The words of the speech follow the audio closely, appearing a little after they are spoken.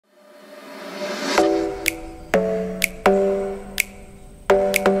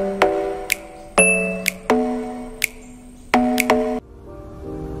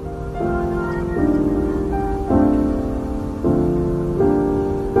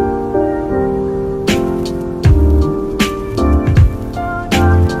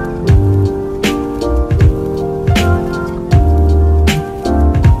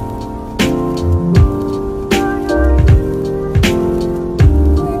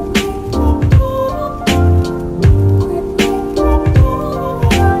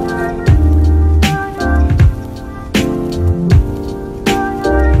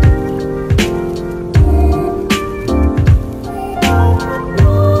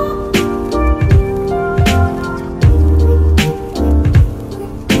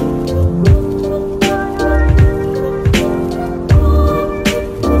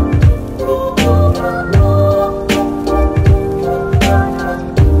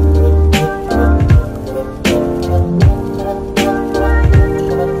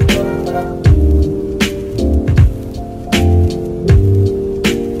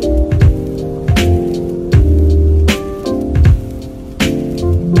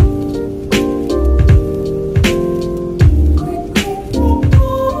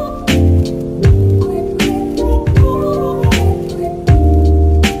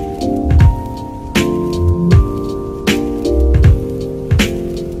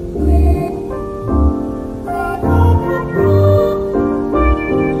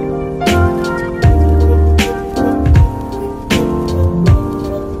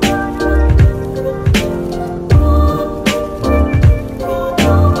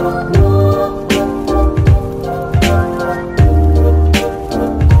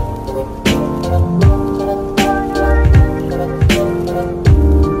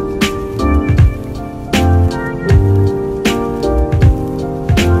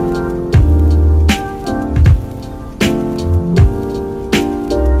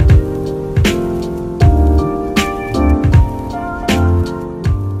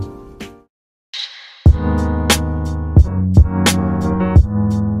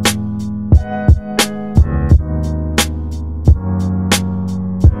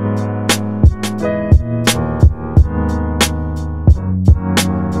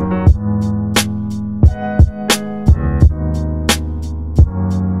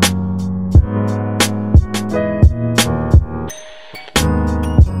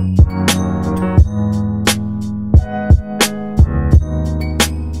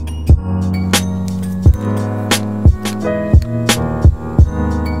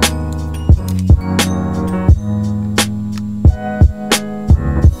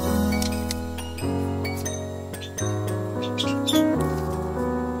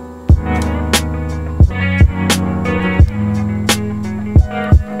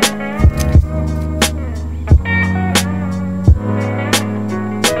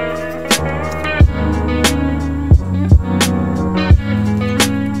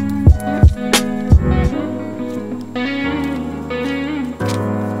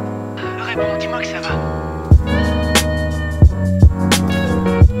Ouais bon, dis-moi que ça va.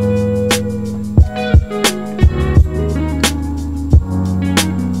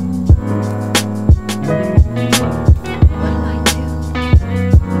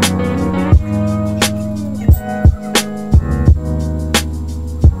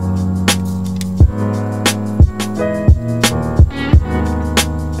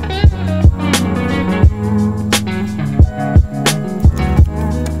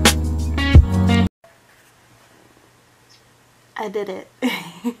 I did it.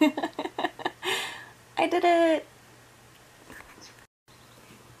 I did it.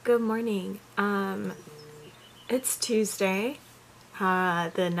 Good morning. It's Tuesday,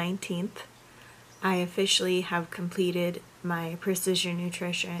 the 19th. I officially have completed my precision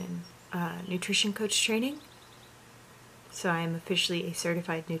nutrition nutrition coach training. So I am officially a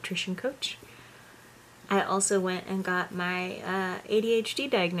certified nutrition coach. I also went and got my ADHD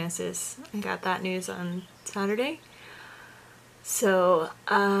diagnosis. I got that news on Saturday. So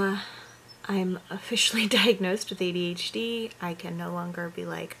I'm officially diagnosed with ADHD. I can no longer be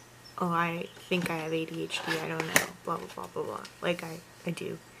like, oh, I think I have ADHD, I don't know, blah, blah, blah, blah, blah, like I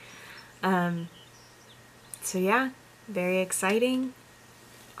do. So yeah, very exciting.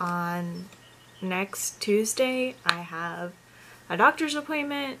 On next Tuesday, I have a doctor's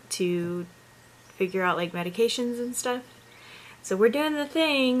appointment to figure out like medications and stuff. So we're doing the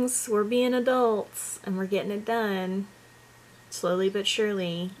things, we're being adults, and we're getting it done. Slowly but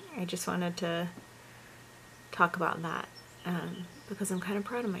surely. I just wanted to talk about that because I'm kind of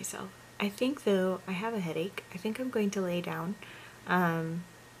proud of myself. I think though I have a headache. I think I'm going to lay down.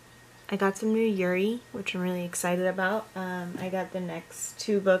 I got some new Yuri, which I'm really excited about. I got the next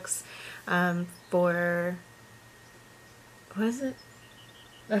 2 books for, what is it?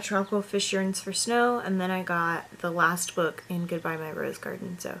 A Tropical Fish Yearns for Snow, and then I got the last book in Goodbye My Rose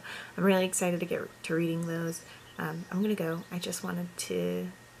Garden, so I'm really excited to get to reading those. I'm gonna go. I just wanted to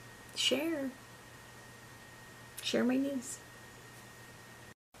share my news.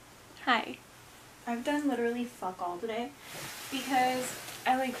 Hi. I've done literally fuck all today because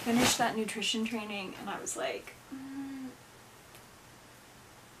I like finished that nutrition training and I was like,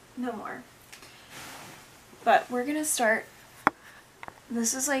 no more. But we're gonna start.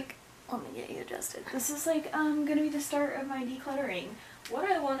 This is like, let me get you adjusted. This is like gonna be the start of my decluttering. What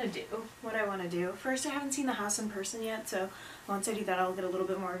I want to do, first I haven't seen the house in person yet, so once I do that I'll get a little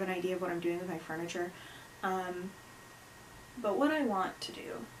bit more of an idea of what I'm doing with my furniture. But what I want to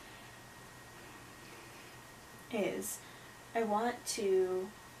do is I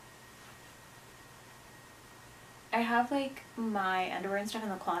have like my underwear and stuff in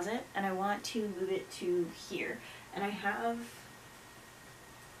the closet and I want to move it to here. And I have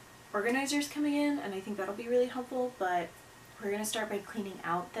organizers coming in and I think that'll be really helpful, but we're going to start by cleaning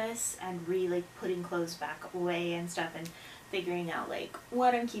out this and putting clothes back away and stuff and figuring out like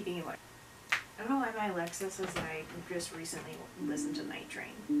what I'm keeping and what. I don't know why my Alexa says that I just recently listened to Night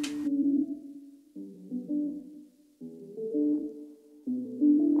Train.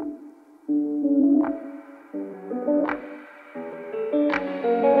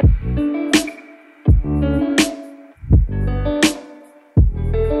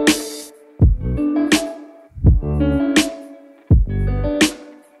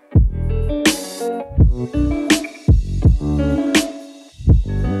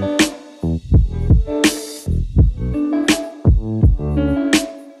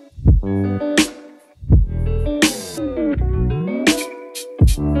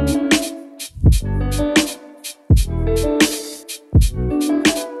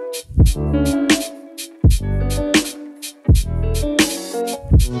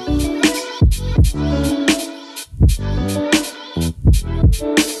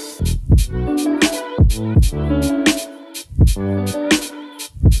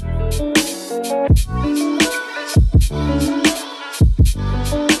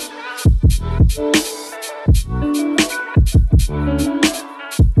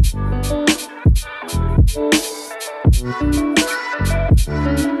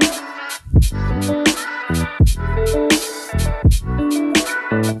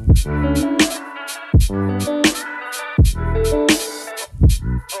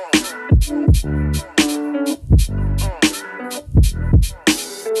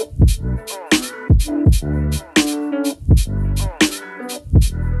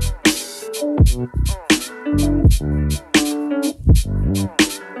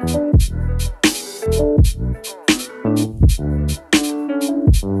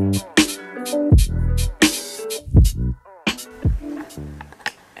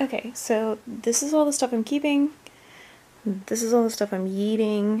 Okay, so this is all the stuff I'm keeping. This is all the stuff I'm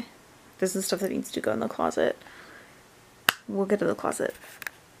yeeting. this is stuff that needs to go in the closet. We'll get to the closet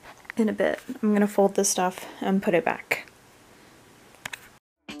in a bit. I'm gonna fold this stuff and put it back.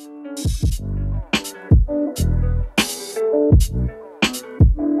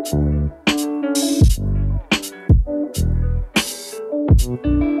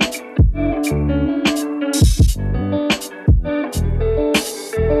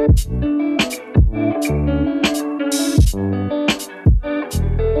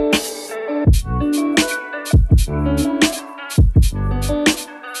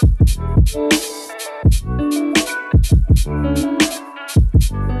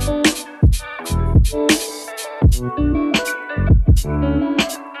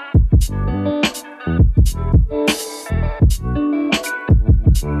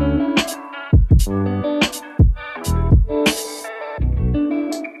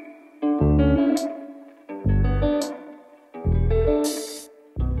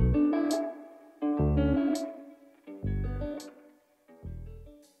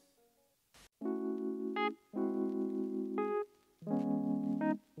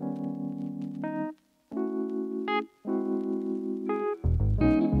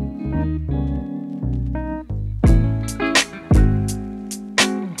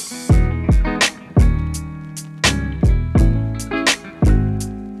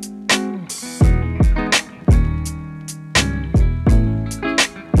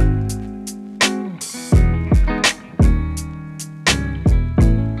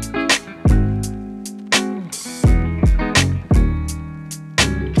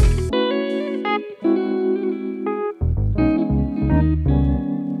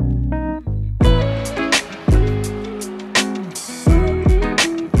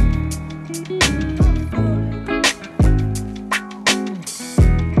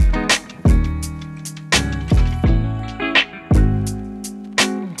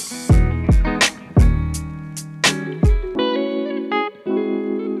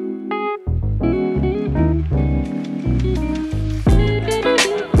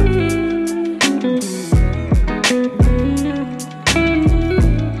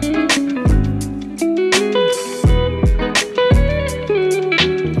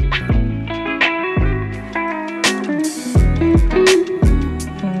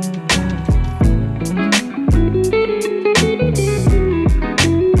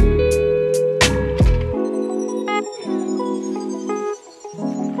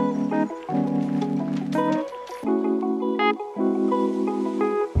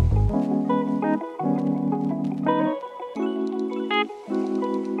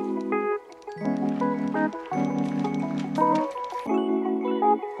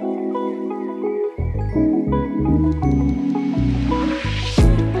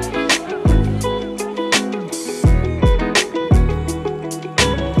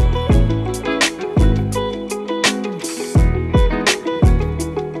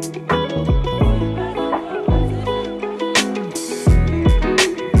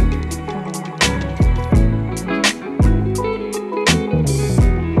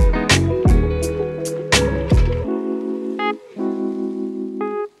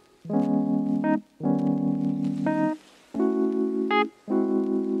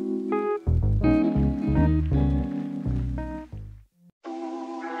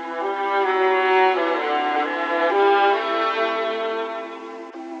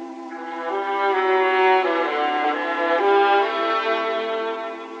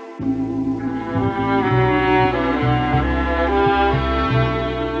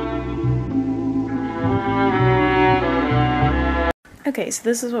 Okay, so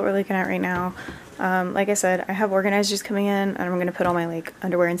this is what we're looking at right now. Like I said, I have organizers coming in and I'm gonna put all my like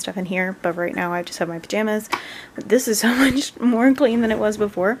underwear and stuff in here, but right now I just have my pajamas. But this is so much more clean than it was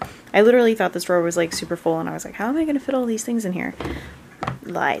before. I literally thought this drawer was like super full and I was like, how am I gonna fit all these things in here?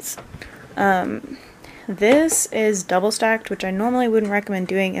 Lies. This is double stacked, which I normally wouldn't recommend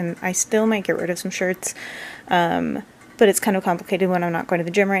doing, and I still might get rid of some shirts. But it's kind of complicated when I'm not going to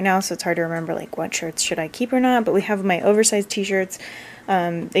the gym right now, so it's hard to remember like what shirts should I keep or not. But we have my oversized t-shirts.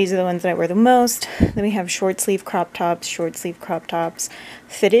 These are the ones that I wear the most. Then we have short sleeve crop tops,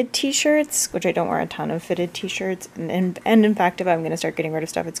 fitted t-shirts, which I don't wear a ton of fitted t-shirts. And in fact, if I'm going to start getting rid of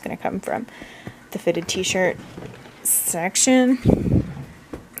stuff, it's going to come from the fitted t-shirt section.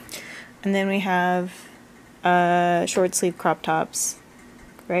 And then we have short sleeve crop tops,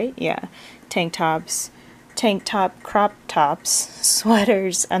 right? Yeah. Tank tops, tank top, crop tops,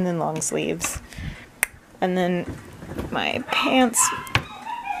 sweaters, and then long sleeves. And then my pants,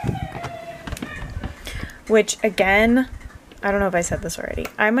 which again, I don't know if I said this already.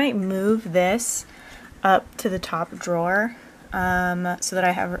 I might move this up to the top drawer so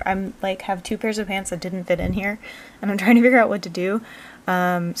that have 2 pairs of pants that didn't fit in here, and I'm trying to figure out what to do.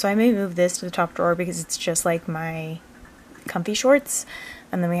 So I may move this to the top drawer because it's just like my comfy shorts.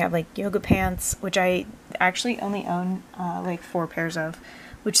 And then we have like yoga pants, which I actually only own like 4 pairs of,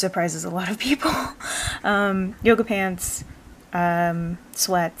 which surprises a lot of people. Yoga pants,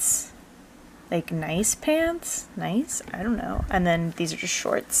 sweats, like nice pants, nice, I don't know. And then these are just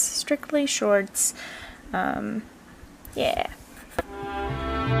shorts, strictly shorts. Yeah.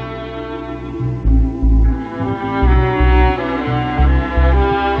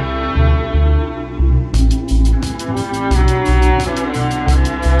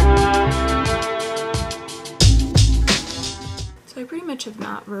 I pretty much have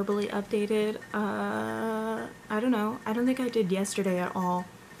not verbally updated. I don't know. I don't think I did yesterday at all.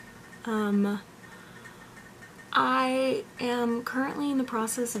 I am currently in the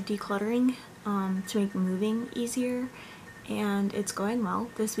process of decluttering to make moving easier, and it's going well.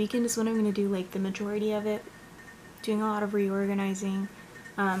 This weekend is when I'm going to do like the majority of it, doing a lot of reorganizing.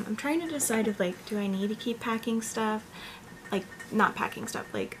 I'm trying to decide if like, do I need to keep packing stuff? Like, not packing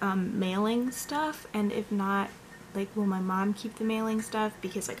stuff, like mailing stuff, and if not, like, will my mom keep the mailing stuff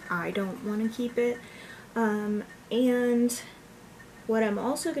because like I don't want to keep it. And what I'm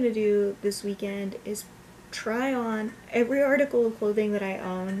also going to do this weekend is try on every article of clothing that I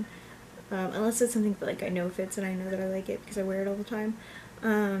own, unless it's something that like I know fits and I know that I like it because I wear it all the time.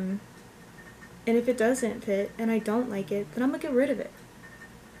 And if it doesn't fit and I don't like it, then I'm gonna get rid of it.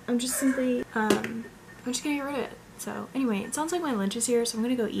 I'm just simply, I'm just gonna get rid of it. So anyway, it sounds like my lunch is here, so I'm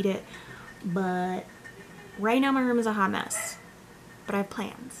gonna go eat it. But right now my room is a hot mess. But I have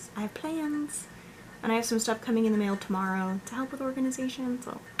plans. I have plans. And I have some stuff coming in the mail tomorrow to help with organization,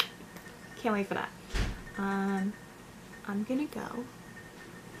 so can't wait for that. I'm gonna go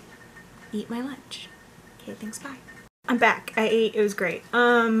eat my lunch. Okay, thanks, bye. I'm back. I ate, it was great.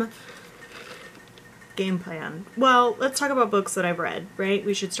 Game plan. Well, let's talk about books that I've read, right?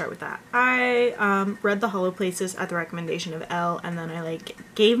 We should start with that. I read The Hollow Places at the recommendation of Elle, and then I like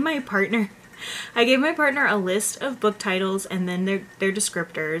gave my partner a list of book titles and then their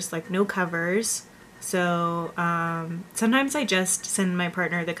descriptors, like no covers. So sometimes I just send my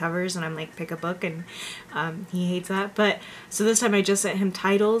partner the covers and I'm like, pick a book, and he hates that. But so this time I just sent him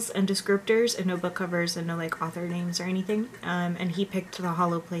titles and descriptors and no book covers and no like author names or anything. And he picked The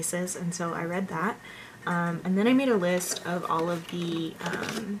Hollow Places, and so I read that. And then I made a list of all of the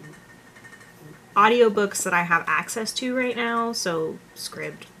audiobooks that I have access to right now. So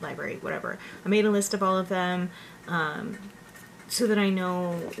Scribd, library, whatever. I made a list of all of them. So that I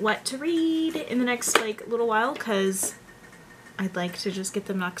know what to read in the next like little while, because I'd like to just get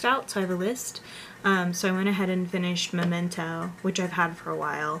them knocked out, so I have a list. So I went ahead and finished Memento, which I've had for a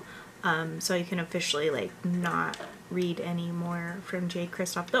while, so I can officially like not read any more from J.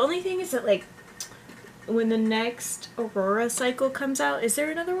 Kristoff. The only thing is that like when the next Aurora cycle comes out, is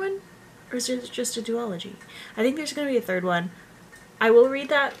there another one? Or is there just a duology? I think there's going to be a third one. I will read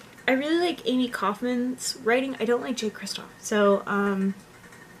that. I really like Amy Kaufman's writing. I don't like J. Kristoff. So,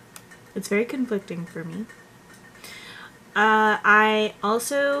 it's very conflicting for me. I'm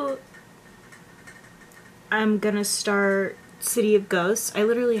gonna start City of Ghosts. I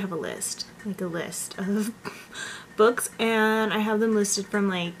literally have a list. Like a list of books. And I have them listed from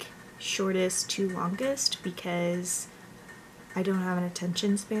like shortest to longest because I don't have an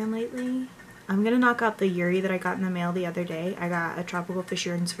attention span lately. I'm gonna knock out the Yuri that I got in the mail the other day. I got a Tropical Fish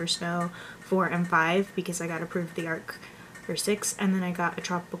Yearns for Snow 4 and 5 because I got approved the ARC for 6, and then I got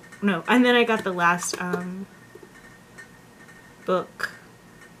the last book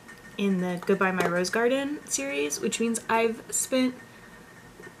in the Goodbye My Rose Garden series, which means I've spent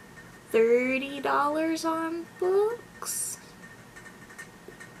 $30 on books.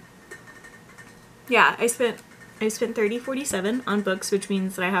 Yeah, I spent $30.47 on books, which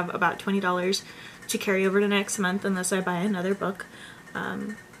means that I have about $20 to carry over to next month unless I buy another book,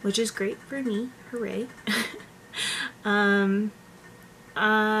 which is great for me. Hooray.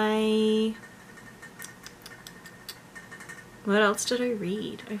 What else did I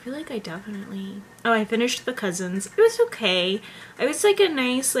read? I feel like I finished The Cousins. It was okay. It was like a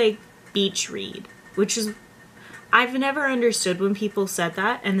nice like beach read, which is, I've never understood when people said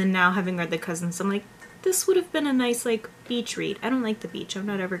that, and then now having read The Cousins, I'm like, this would have been a nice like beach read. I don't like the beach. I'm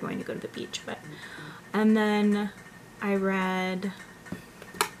not ever going to go to the beach, but. And then I read,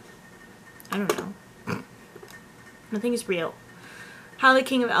 I don't know. Nothing is real. How the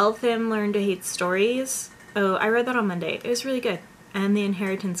King of Elfin Learned to Hate Stories. Oh, I read that on Monday. It was really good. And the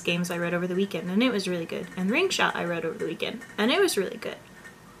Inheritance Games I read over the weekend, and it was really good. And Ring Shot I read over the weekend, and it was really good.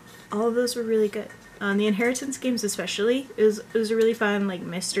 All of those were really good. The Inheritance games especially, it was a really fun like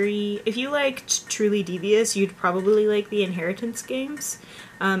mystery. If you liked Truly Devious, you'd probably like the Inheritance games.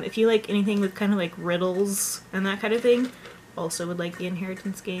 If you like anything with kind of like riddles and that kind of thing, also would like the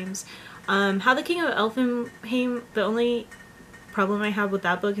Inheritance games. How the King of Elfenheim, the only problem I have with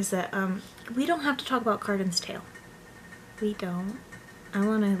that book is that we don't have to talk about Cardan's tale. We don't. I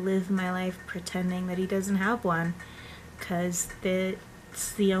want to live my life pretending that he doesn't have one, because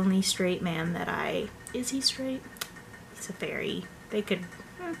it's the only straight man that I... Is he straight? He's a fairy. They could...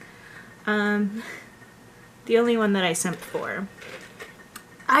 The only one that I simped for.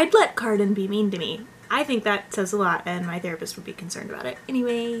 I'd let Cardan be mean to me. I think that says a lot, and my therapist would be concerned about it.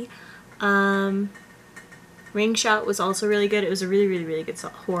 Anyway, Ring Shout was also really good. It was a really, really, really good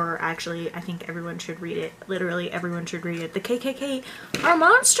horror, actually. I think everyone should read it. Literally, everyone should read it. The KKK are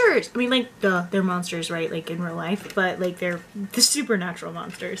monsters! I mean, like, duh, they're monsters, right? Like, in real life. But, like, they're the supernatural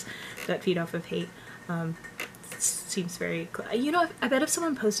monsters that feed off of hate. Seems very... You know, I bet if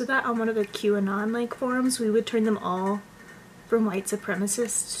someone posted that on one of the QAnon, like, forums, we would turn them all from white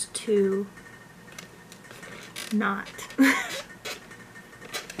supremacists to... not.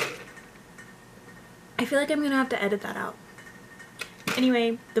 I feel like I'm gonna have to edit that out.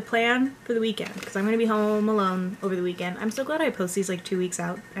 Anyway, the plan for the weekend, because I'm gonna be home alone over the weekend. I'm so glad I post these like 2 weeks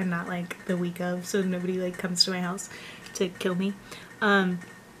out and not like the week of, so nobody like comes to my house to kill me.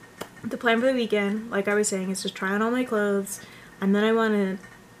 The plan for the weekend, like I was saying, is just try on all my clothes, and then I want to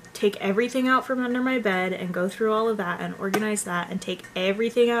take everything out from under my bed and go through all of that and organize that and take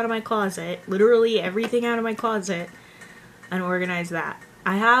everything out of my closet, literally everything out of my closet, and organize that.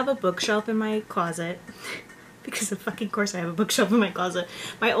 I have a bookshelf in my closet because of fucking course I have a bookshelf in my closet.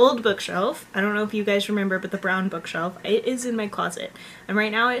 My old bookshelf, I don't know if you guys remember, but the brown bookshelf, it is in my closet. And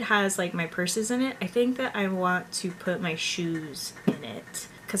right now it has like my purses in it. I think that I want to put my shoes in it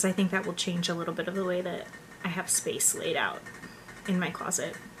because I think that will change a little bit of the way that I have space laid out in my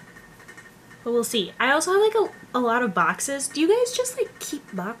closet. But we'll see. I also have like a lot of boxes. Do you guys just like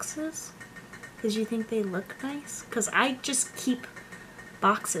keep boxes because you think they look nice? Because I just keep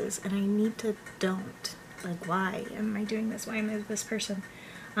boxes and I need to don't. Like, why am I doing this? Why am I this person?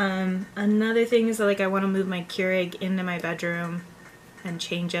 Another thing is that like I want to move my Keurig into my bedroom and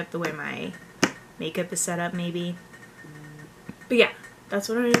change up the way my makeup is set up maybe. But yeah, that's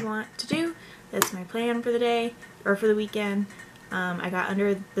what I want to do. That's my plan for the day or for the weekend. I got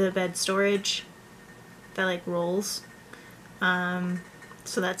under the bed storage that like rolls.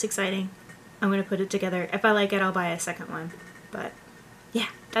 So that's exciting. I'm gonna put it together. If I like it, I'll buy a second one. But yeah,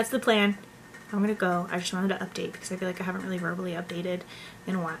 that's the plan. I'm gonna go. I just wanted to update because I feel like I haven't really verbally updated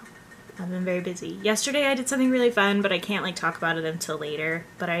in a while. I've been very busy. Yesterday I did something really fun, but I can't like talk about it until later.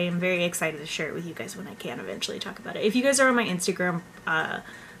 But I am very excited to share it with you guys when I can eventually talk about it. If you guys are on my Instagram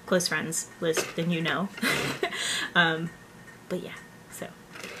close friends list, then you know. But yeah, so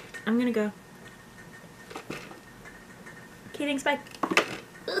I'm gonna go. Okay, thanks, bye.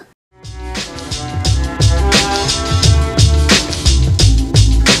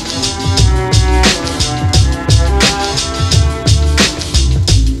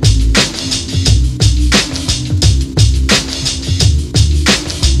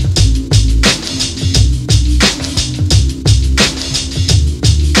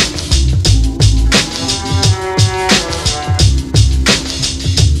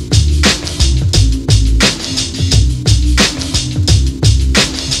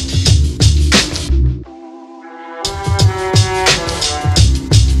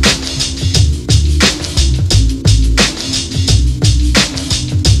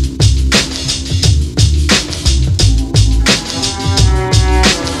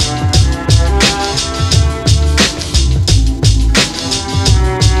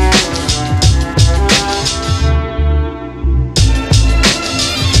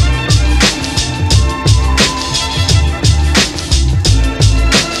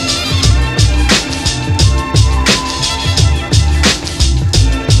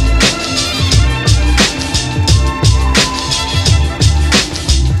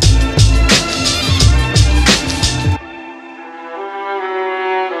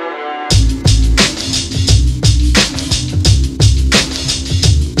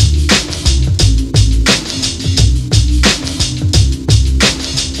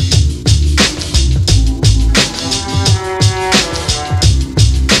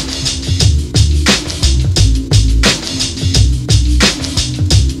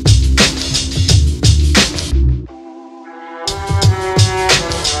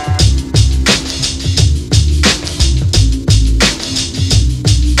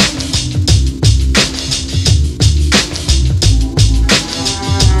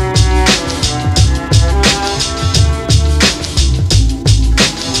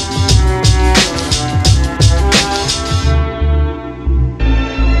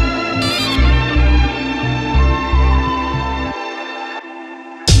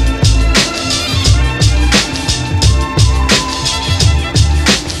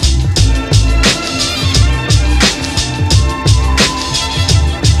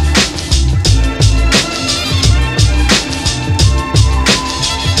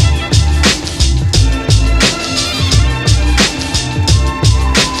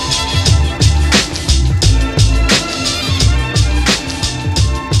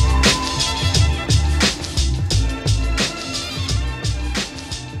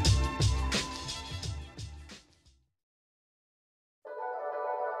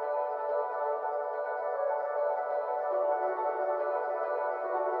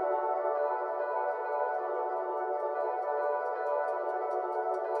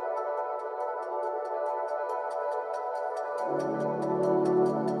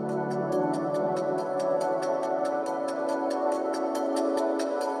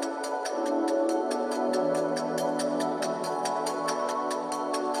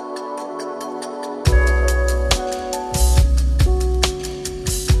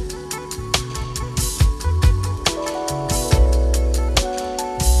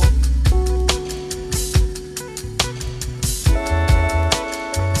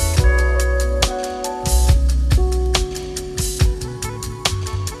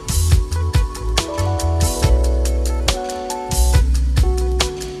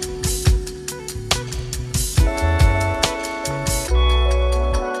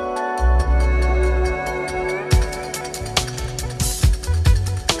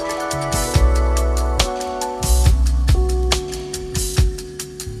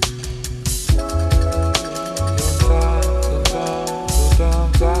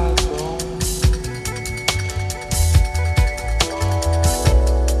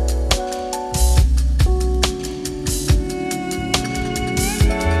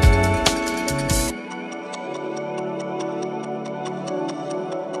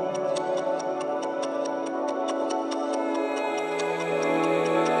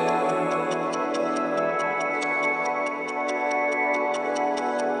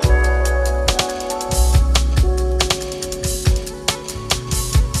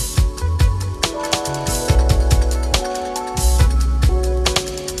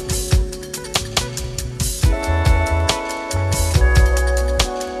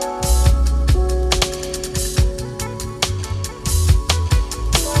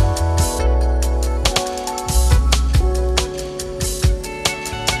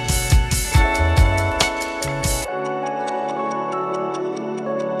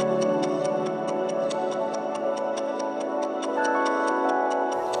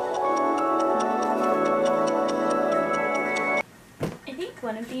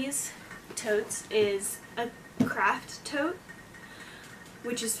 One of these totes is a craft tote,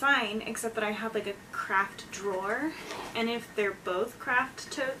 which is fine, except that I have like a craft drawer, and if they're both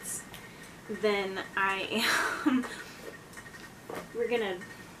craft totes, then I am we're gonna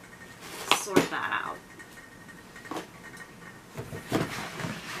sort that out,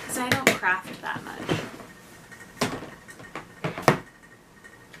 because I don't craft that much.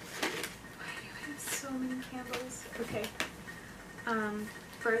 Why do I have so many candles? Okay.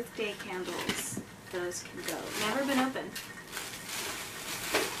 Birthday candles. Those can go. Never been opened.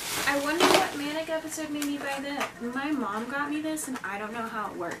 I wonder what manic episode made me buy this. My mom got me this and I don't know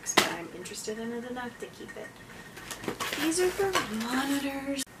how it works, but I'm interested in it enough to keep it. These are for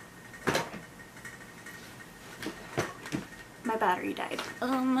monitors. My battery died.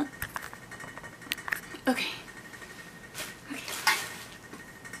 Okay.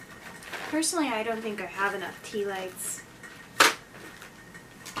 Personally, I don't think I have enough tea lights.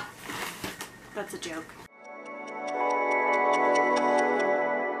 That's a joke.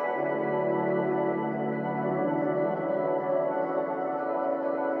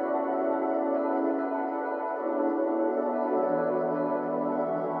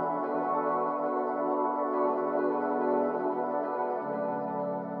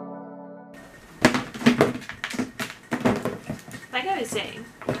 Like I was saying,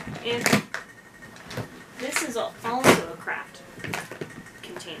 if this is also a craft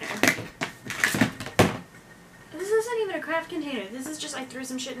container. This isn't even a craft container. This is just I threw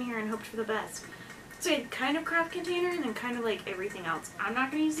some shit in here and hoped for the best. So a kind of craft container and then kind of like everything else. I'm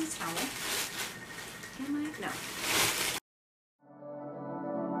not going to use this towel. Am I? No.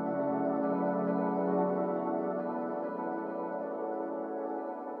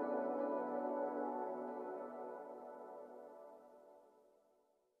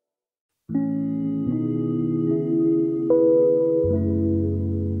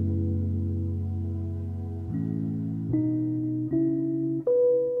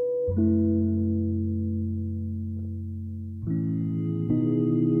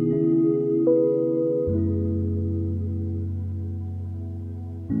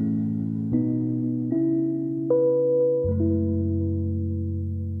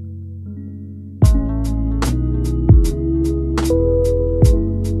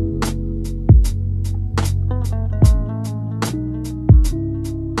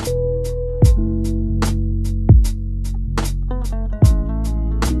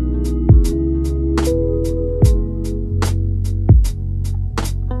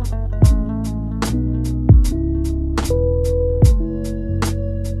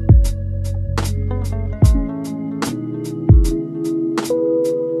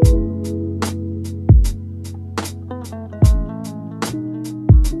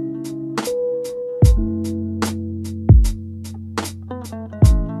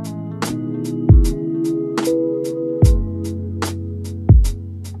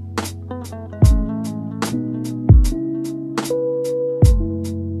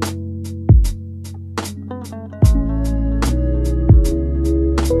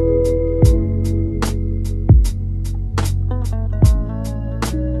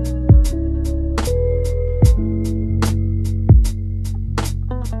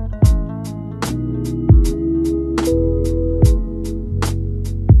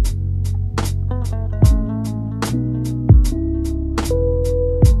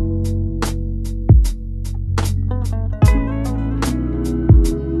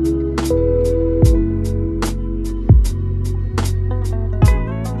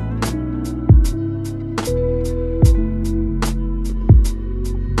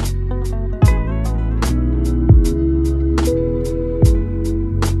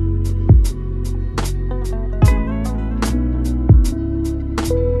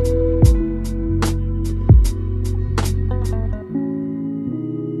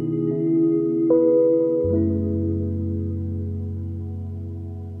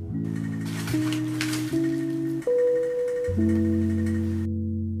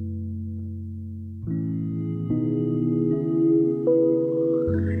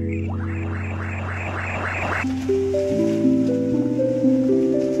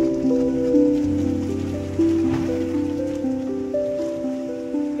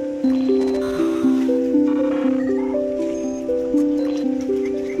 Hello,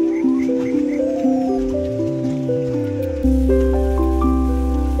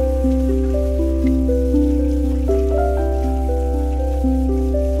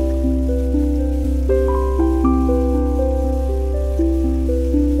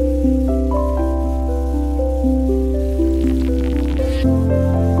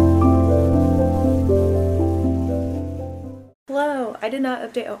 I did not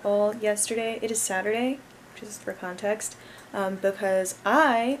update at all yesterday. It is Saturday, just for context, because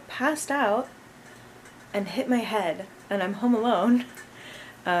I passed out and hit my head, and I'm home alone,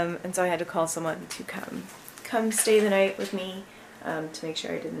 and so I had to call someone to come stay the night with me to make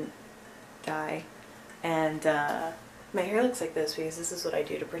sure I didn't die. And my hair looks like this because this is what I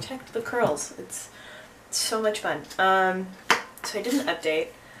do to protect the curls. It's so much fun. So I didn't update.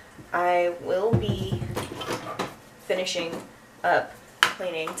 I will be finishing up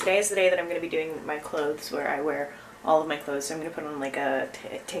cleaning. Today is the day that I'm going to be doing my clothes, where I wear all of my clothes. So I'm going to put on like a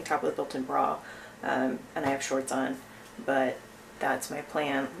tank top with a built-in bra, and I have shorts on, but that's my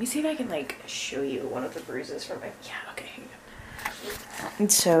plan. Let me see if I can like show you one of the bruises from my, yeah, okay, here you go.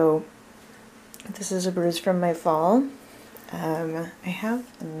 And so this is a bruise from my fall. I have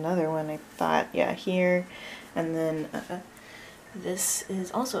another one, I thought, yeah, here, and then this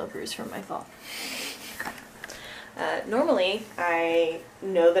is also a bruise from my fall. Normally, I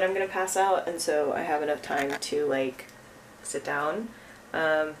know that I'm going to pass out, and so I have enough time to, like, sit down,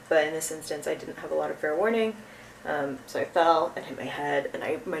 but in this instance I didn't have a lot of fair warning, so I fell and hit my head,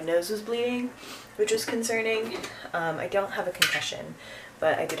 and my nose was bleeding, which was concerning. I don't have a concussion,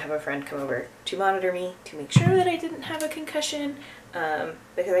 but I did have a friend come over to monitor me to make sure that I didn't have a concussion,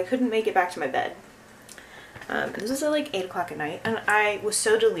 because I couldn't make it back to my bed. This was at like 8 o'clock at night, and I was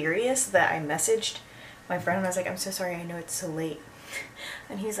so delirious that I messaged my friend and I was like, I'm so sorry, I know it's so late.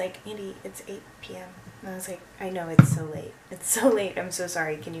 And he's like, Andy, it's 8 p.m. And I was like, I know, it's so late. It's so late, I'm so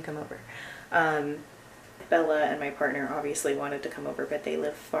sorry, can you come over? Bella and my partner obviously wanted to come over, but they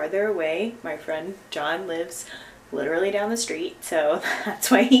live farther away. My friend John lives literally down the street, so that's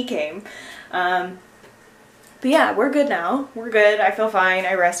why he came. But yeah, we're good now. We're good. I feel fine.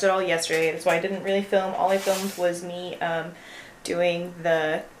 I rested all yesterday. That's why I didn't really film. All I filmed was me doing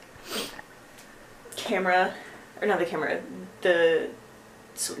the camera, or not the camera, the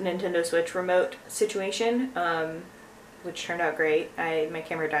Nintendo Switch remote situation, which turned out great. My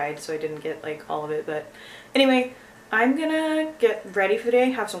camera died, so I didn't get like all of it, but anyway, I'm gonna get ready for the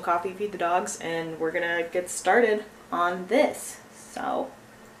day, have some coffee, feed the dogs, and we're gonna get started on this. So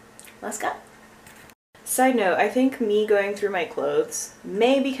let's go. Side note, I think me going through my clothes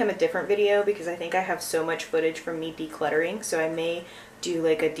may become a different video because I think I have so much footage from me decluttering, so I may do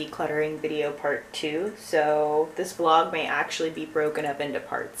like a decluttering video part 2. So this vlog may actually be broken up into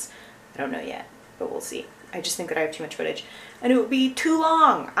parts. I don't know yet, but we'll see. I just think that I have too much footage and it would be too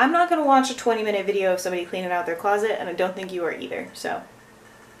long. I'm not gonna watch a 20-minute video of somebody cleaning out their closet, and I don't think you are either, so.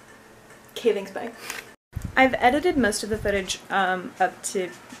 Okay, thanks, bye. I've edited most of the footage up to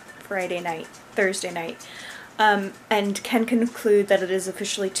Friday night, Thursday night, and can conclude that it is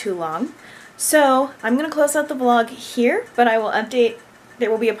officially too long. So I'm going to close out the vlog here, but I will update. There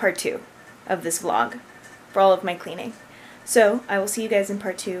will be a part 2 of this vlog for all of my cleaning. So I will see you guys in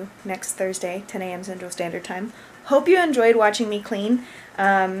part 2 next Thursday, 10 a.m. Central Standard Time. Hope you enjoyed watching me clean.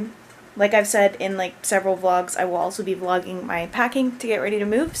 Like I've said in like several vlogs, I will also be vlogging my packing to get ready to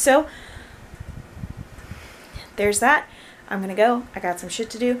move. So there's that. I'm going to go. I got some shit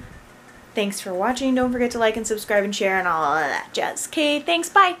to do. Thanks for watching. Don't forget to like and subscribe and share and all of that jazz. Okay, thanks.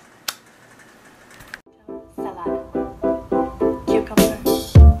 Bye.